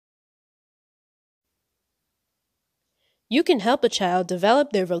You can help a child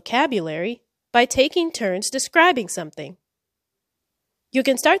develop their vocabulary by taking turns describing something. You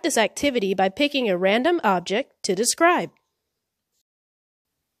can start this activity by picking a random object to describe.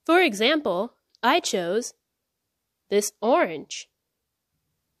 For example, I chose this orange.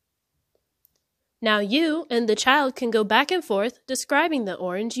 Now you and the child can go back and forth describing the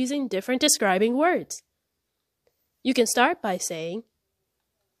orange using different describing words. You can start by saying,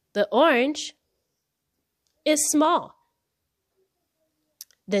 the orange is small.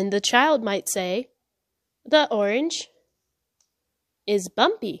 Then the child might say, the orange is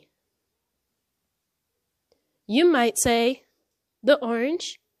bumpy. You might say, the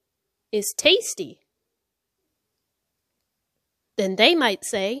orange is tasty. Then they might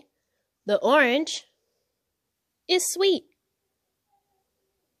say, the orange is sweet.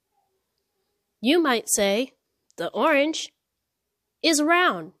 You might say, the orange is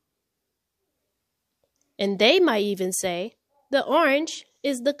round. And they might even say, the orange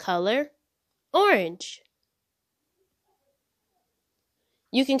is the color orange.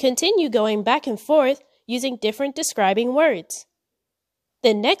 You can continue going back and forth using different describing words.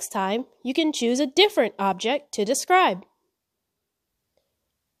 Then next time, you can choose a different object to describe.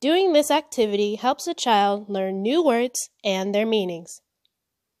 Doing this activity helps a child learn new words and their meanings.